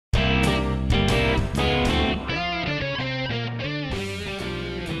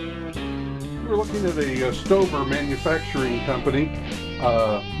looking at a Stover manufacturing company.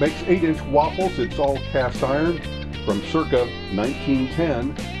 Makes 8-inch waffles. It's all cast iron from circa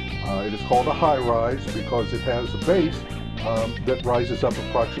 1910. It is called a high-rise because it has a base that rises up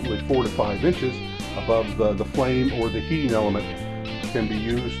approximately 4 to 5 inches above the flame or the heating element. It can be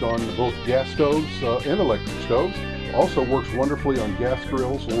used on both gas stoves and electric stoves. Also works wonderfully on gas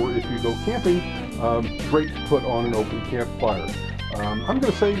grills, or if you go camping, great to put on an open campfire. I'm going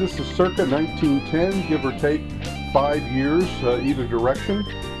to say this is circa 1910, give or take 5 years either direction,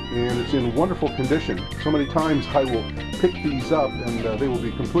 and it's in wonderful condition. So many times I will pick these up and they will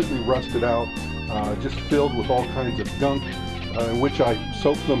be completely rusted out, just filled with all kinds of gunk, in which I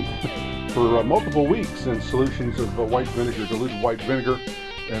soak them for multiple weeks in solutions of white vinegar, diluted white vinegar,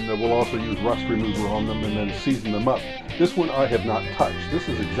 and we'll also use rust remover on them and then season them up. This one I have not touched. This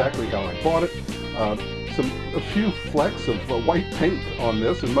is exactly how I bought it. A few flecks of white paint on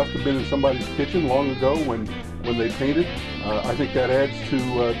this. It must have been in somebody's kitchen long ago when they painted. I think that adds to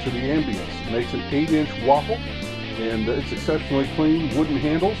the ambience. It makes an 8-inch waffle, and it's exceptionally clean, wooden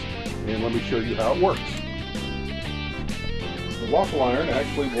handles, and let me show you how it works. The waffle iron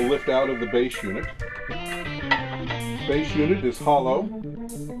actually will lift out of the base unit. The base unit is hollow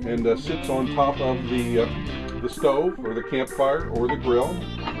and sits on top of the stove or the campfire or the grill.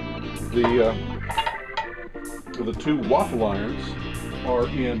 The two waffle irons are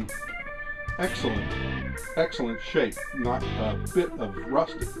in excellent shape. Not a bit of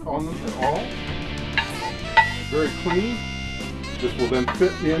rust on them at all. Very clean. This will then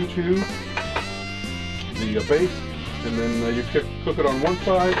fit into the base, and then you cook it on one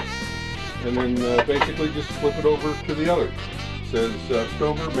side, and then basically just flip it over to the other. It says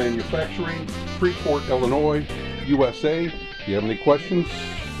Stover Manufacturing, Freeport, Illinois, USA. If you have any questions,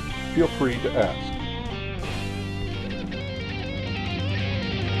 feel free to ask.